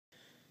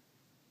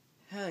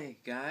Hey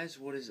guys,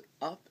 what is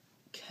up?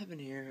 Kevin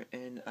here,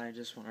 and I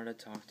just wanted to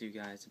talk to you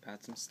guys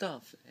about some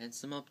stuff and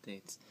some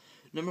updates.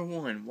 Number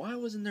one, why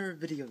wasn't there a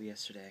video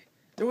yesterday?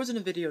 There wasn't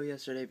a video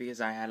yesterday because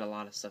I had a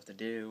lot of stuff to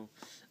do.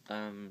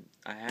 I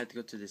had to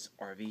go to this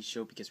RV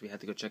show because we had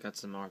to go check out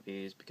some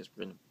RVs because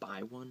we're going to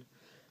buy one,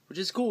 which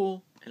is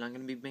cool, and I'm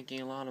going to be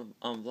making a lot of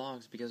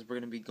vlogs because we're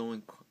going to be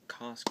going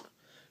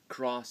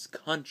cross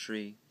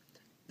country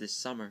this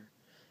summer,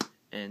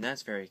 and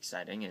that's very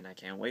exciting, and I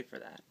can't wait for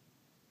that.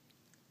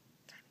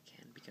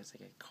 Because I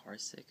get car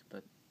sick,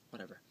 but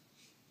whatever.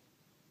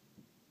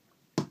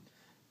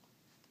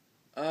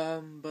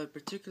 But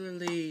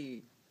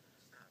particularly,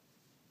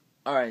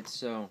 alright,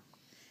 so,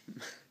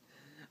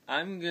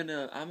 I'm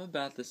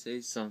about to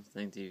say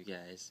something to you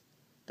guys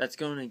that's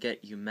gonna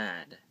get you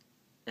mad,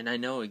 and I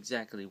know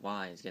exactly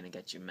why it's gonna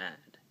get you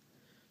mad,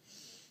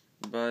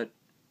 but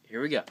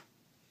here we go.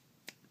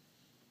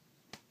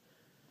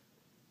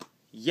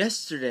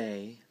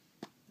 Yesterday,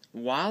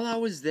 while I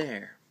was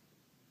there,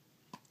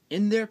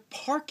 in their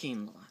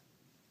parking lot,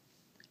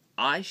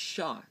 I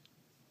shot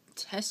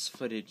test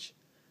footage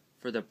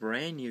for the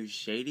brand new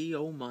Shaddy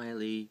O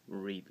Miley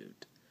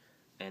reboot.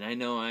 And I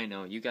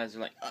know, you guys are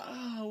like,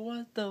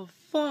 what the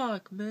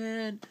fuck,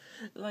 man?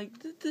 Like,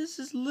 this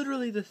is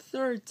literally the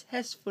third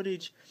test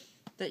footage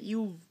that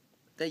you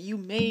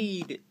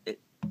made.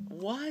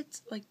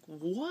 What? Like,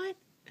 what?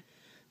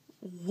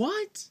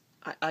 What?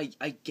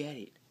 I get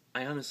it.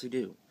 I honestly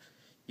do.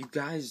 You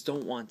guys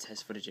don't want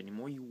test footage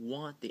anymore. You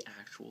want the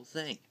actual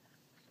thing.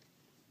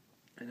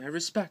 And I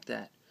respect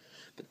that.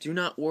 But do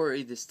not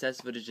worry, this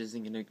test footage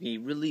isn't going to be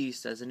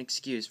released as an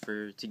excuse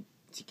to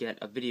get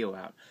a video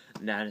out.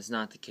 That is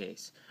not the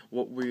case.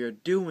 What we are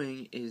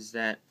doing is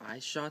that I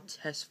shot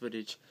test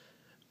footage,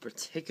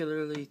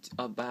 particularly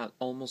about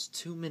almost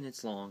 2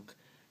 minutes long.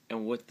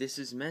 And what this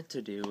is meant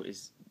to do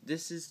is,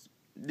 this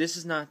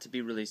is not to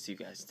be released to you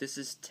guys. This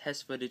is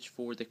test footage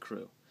for the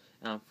crew.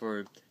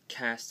 For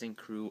cast and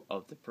crew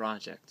of the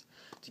project.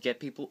 To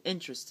get people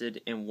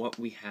interested in what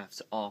we have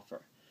to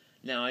offer.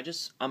 Now,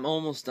 I'm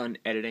almost done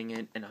editing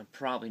it, and I'm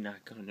probably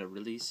not going to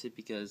release it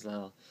because,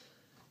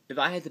 if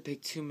I had to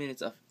pick 2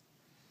 minutes of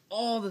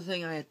all the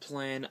thing I had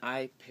planned,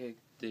 I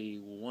picked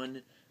the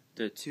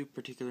 2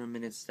 particular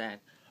minutes that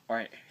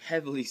are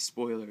heavily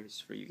spoilers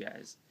for you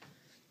guys.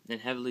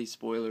 And heavily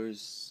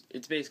spoilers,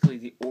 it's basically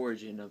the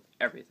origin of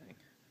everything.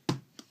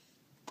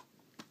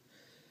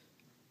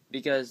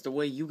 Because the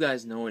way you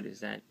guys know it is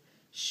that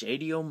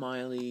Shaddy O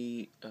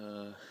Miley,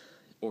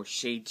 or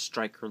Shade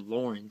Striker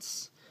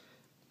Lawrence,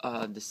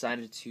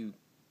 decided to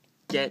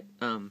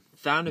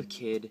found a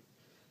kid,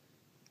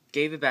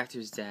 gave it back to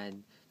his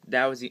dad.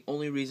 That was the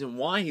only reason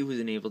why he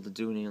wasn't able to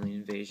do an alien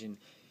invasion.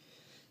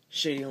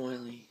 Shaddy O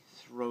Miley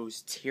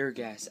throws tear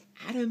gas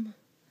at him.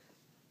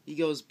 He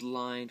goes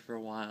blind for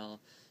a while,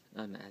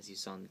 as you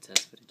saw in the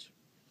test footage.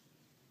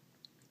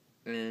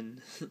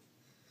 And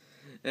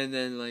and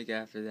then like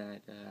after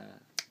that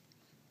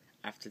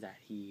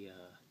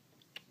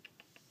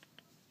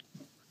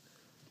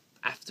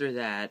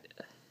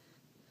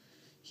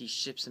he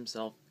ships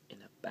himself in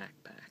a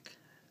backpack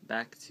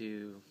back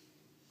to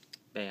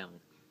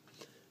Bayonne,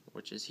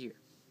 which is here.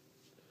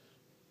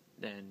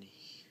 Then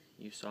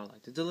you saw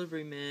like the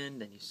delivery man,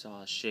 then you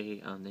saw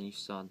Shay, then you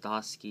saw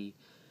Dosky,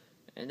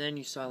 and then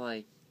you saw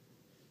like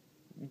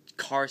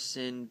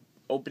Carson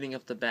opening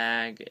up the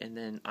bag, and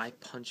then I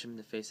punch him in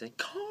the face saying,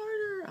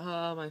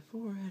 Carter, my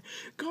forehead,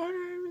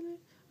 Carter,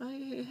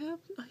 I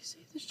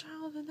saved this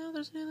child, and now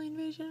there's an alien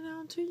invasion, and now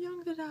I'm too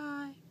young to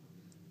die.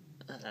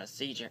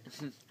 Seizure.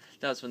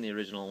 That was from the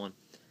original one.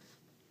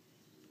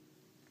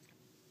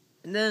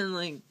 And then,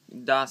 like,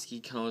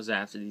 Dosky goes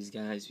after these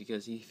guys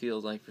because he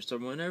feels like, for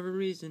some whatever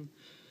reason,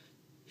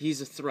 he's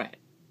a threat.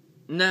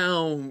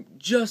 Now,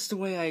 just the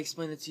way I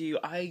explained it to you,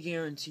 I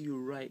guarantee you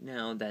right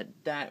now that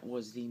that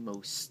was the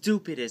most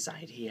stupidest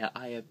idea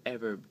I have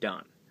ever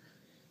done.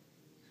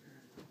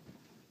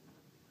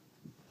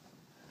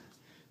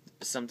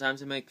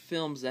 Sometimes I make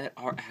films that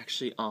are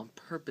actually on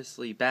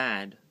purposely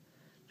bad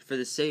for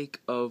the sake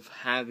of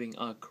having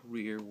a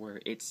career where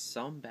it's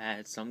some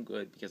bad, some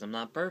good, because I'm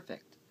not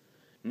perfect.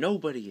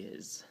 Nobody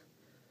is.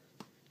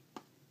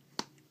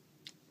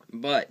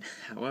 But,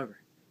 however,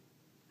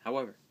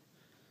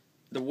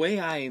 the way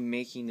I am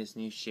making this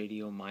new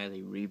Shaddy O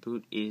Miley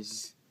reboot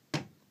is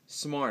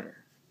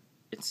smarter.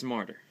 It's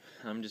smarter.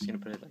 I'm just gonna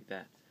put it like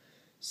that.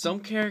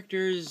 Some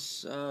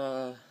characters,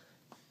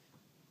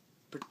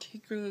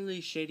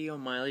 particularly Shaddy O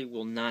Miley,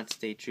 will not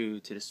stay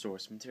true to the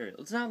source material.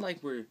 It's not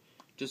like we're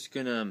just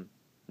gonna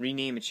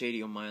rename it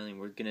Shaddy O Miley and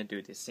we're gonna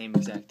do the same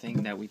exact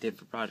thing that we did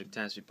for Project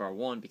Task Part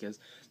 1 because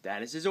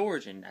that is his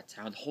origin. That's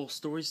how the whole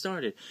story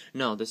started.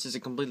 No, this is a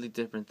completely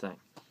different thing.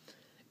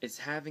 It's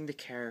having the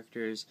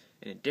characters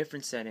in a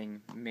different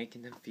setting,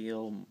 making them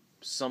feel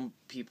some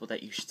people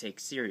that you should take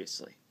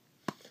seriously.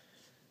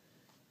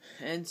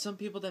 And some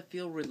people that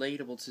feel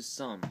relatable to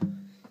some.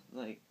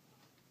 Like,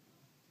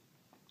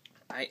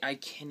 I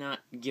cannot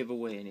give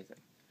away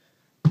anything.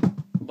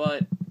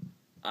 But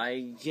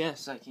I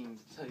guess I can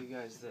tell you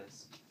guys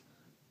this.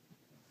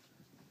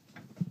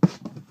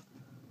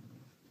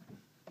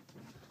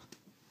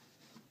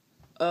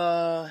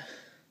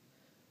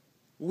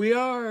 We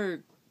are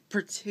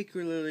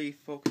particularly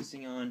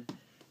focusing on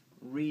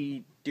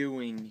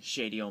redoing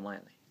Shaddy O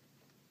Miley.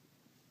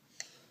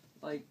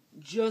 Like,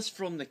 just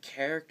from the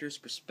character's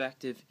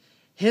perspective,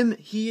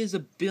 he is a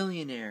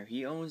billionaire.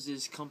 He owns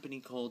this company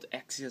called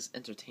Exodus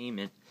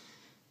Entertainment,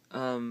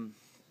 that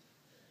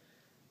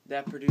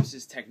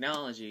produces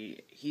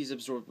technology. He's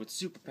absorbed with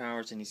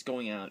superpowers, and he's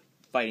going out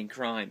fighting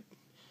crime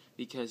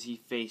because he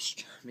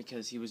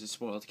was a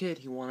spoiled kid.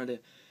 He wanted to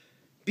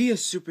be a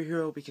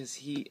superhero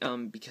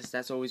because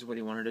that's always what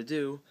he wanted to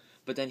do.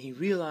 But then he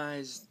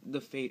realized the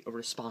fate of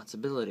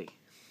responsibility,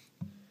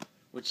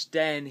 which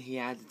then he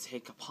had to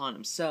take upon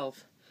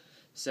himself,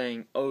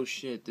 saying, "Oh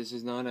shit, this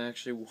is not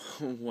actually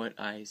what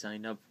I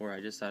signed up for. I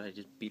just thought I'd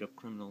just beat up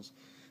criminals."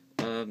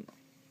 Do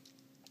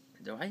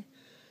I?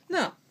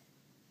 No.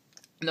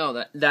 No,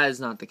 that is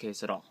not the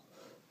case at all.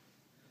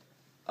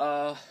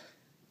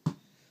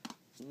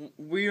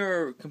 We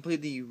are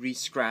completely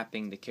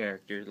re-scrapping the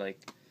character,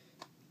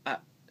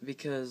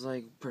 because,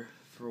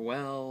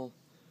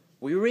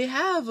 we already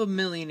have a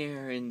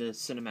millionaire in the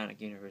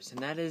cinematic universe, and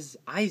that is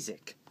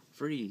Isaac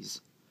Freeze.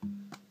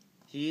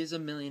 He is a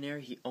millionaire.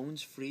 He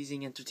owns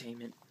Freezing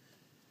Entertainment.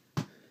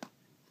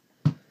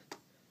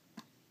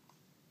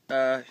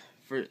 For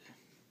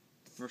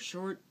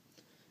short,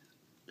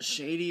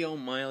 Shaddy O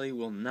Miley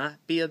will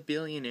not be a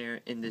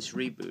billionaire in this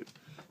reboot.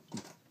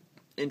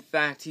 In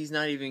fact, he's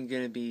not even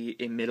going to be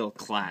in middle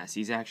class.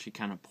 He's actually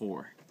kind of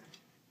poor.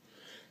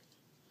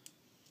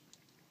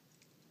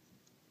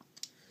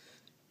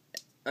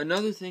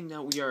 Another thing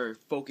that we are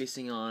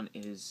focusing on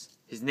is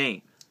his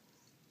name.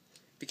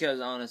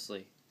 Because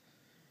honestly,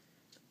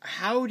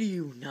 how do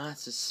you not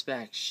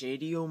suspect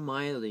Shaddy O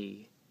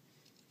Miley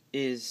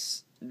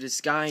is this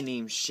guy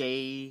named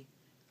Shade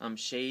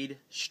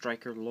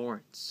Stryker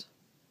Lawrence?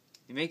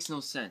 It makes no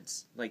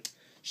sense. Like,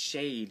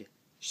 Shade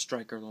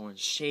Stryker Lawrence,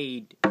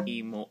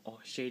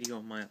 Shaddy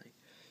O Miley.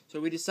 So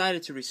we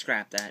decided to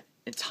re-scrap that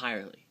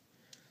entirely.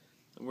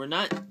 We're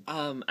not,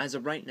 as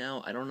of right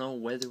now, I don't know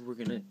whether we're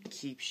gonna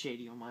keep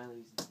Shaddy O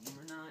Miley's name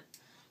or not.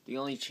 The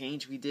only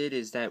change we did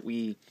is that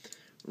we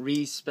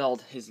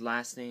respelled his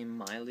last name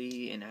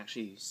Miley and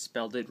actually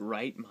spelled it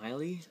right,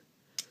 Miley.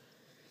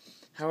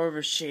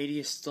 However, Shady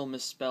is still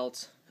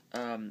misspelt.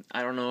 I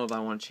don't know if I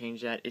want to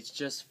change that. It's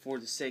just for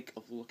the sake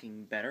of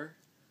looking better.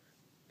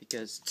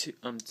 Because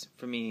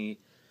for me,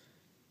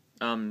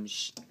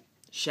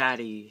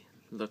 Shaddy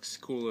looks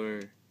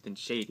cooler than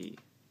Shady.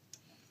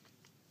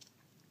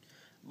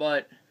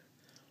 But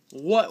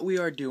what we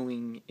are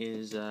doing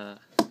is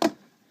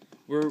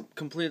we're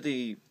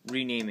completely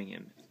renaming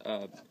him.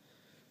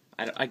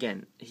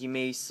 Again, he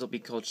may still be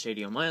called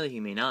Shaddy O Miley, he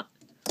may not.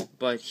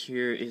 But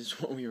here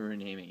is what we were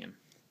renaming him.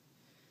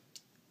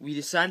 We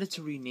decided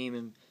to rename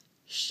him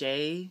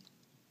Shay,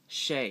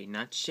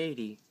 not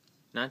Shady,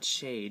 not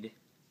Shade,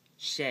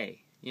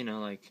 Shay. You know,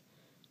 like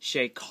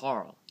Shay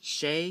Carl.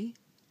 Shay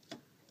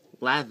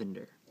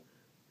Lavender.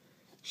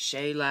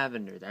 Shay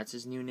Lavender, that's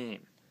his new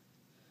name.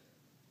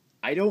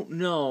 I don't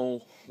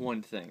know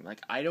one thing.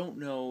 Like, I don't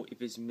know if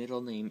his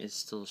middle name is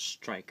still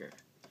Stryker.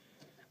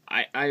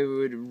 I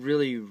would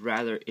really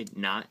rather it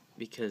not,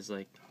 because,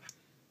 like,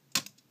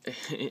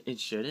 it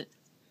shouldn't.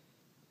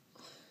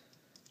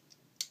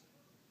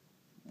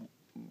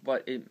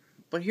 But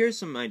here's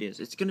some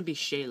ideas. It's gonna be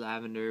Shay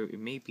Lavender. It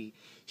may be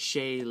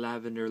Shay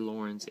Lavender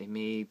Lawrence. It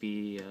may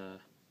be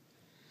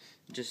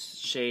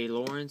just Shay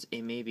Lawrence.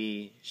 It may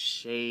be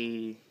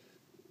Shay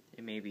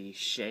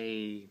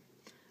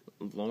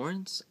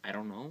Lawrence. I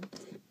don't know.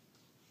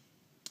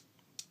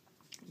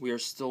 We are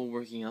still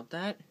working out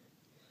that,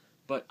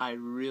 but I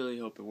really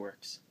hope it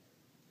works.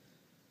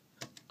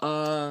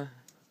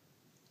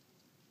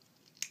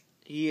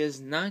 He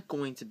is not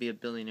going to be a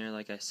billionaire,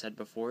 like I said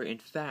before. In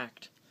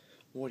fact,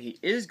 what he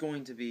is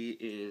going to be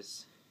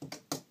is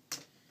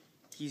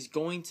he's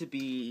going to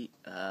be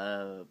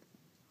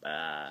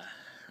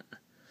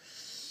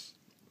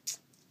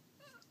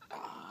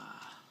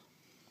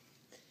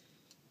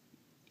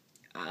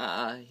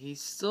he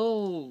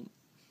still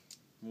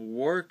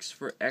works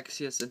for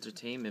Exodus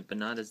Entertainment, but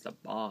not as the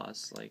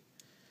boss. Like,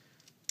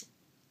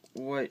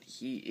 what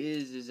he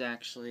is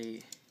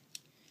actually,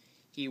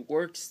 he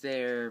works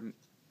there,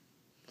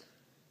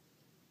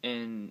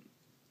 and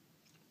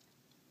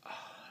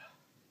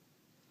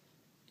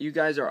you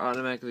guys are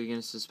automatically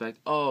going to suspect,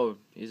 oh,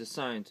 he's a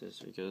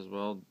scientist, because,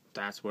 well,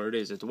 that's what it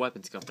is. It's a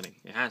weapons company.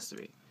 It has to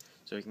be.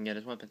 So he can get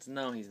his weapons.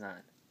 No, he's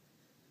not.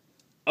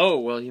 Oh,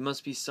 well, he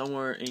must be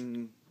somewhere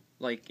in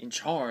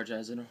charge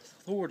as an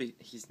authority.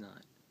 He's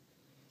not.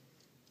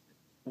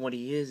 What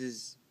he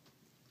is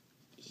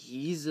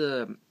he's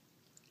a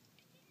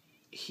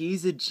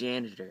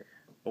janitor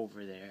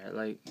over there.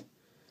 Like,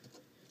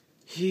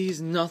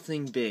 he's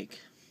nothing big.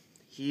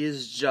 He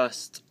is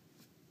just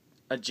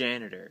a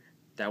janitor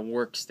that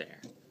works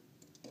there.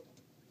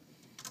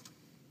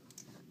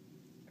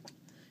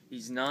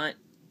 He's not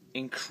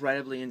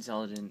incredibly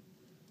intelligent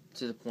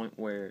to the point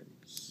where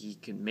he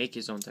can make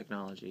his own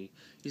technology.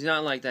 He's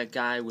not like that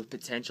guy with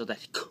potential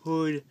that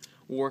could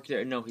work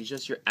there. No, he's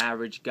just your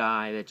average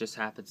guy that just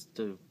happens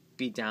to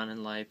be down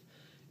in life.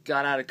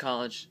 Got out of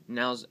college,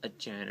 now's a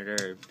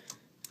janitor.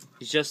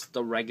 He's just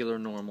the regular,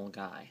 normal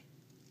guy.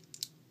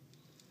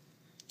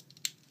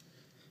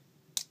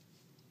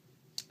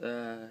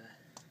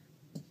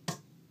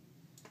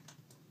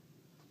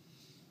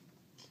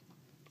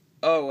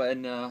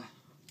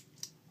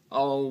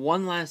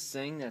 One last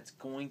thing that's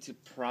going to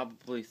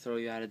probably throw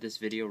you out of this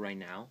video right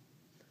now.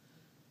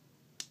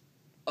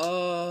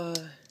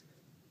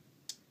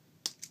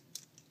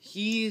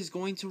 He is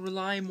going to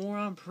rely more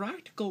on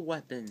practical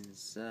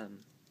weapons.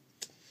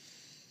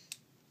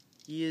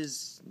 He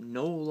is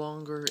no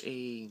longer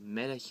a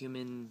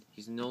metahuman.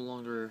 He's no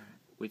longer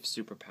with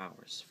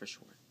superpowers, for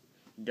sure.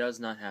 He does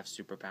not have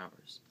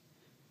superpowers.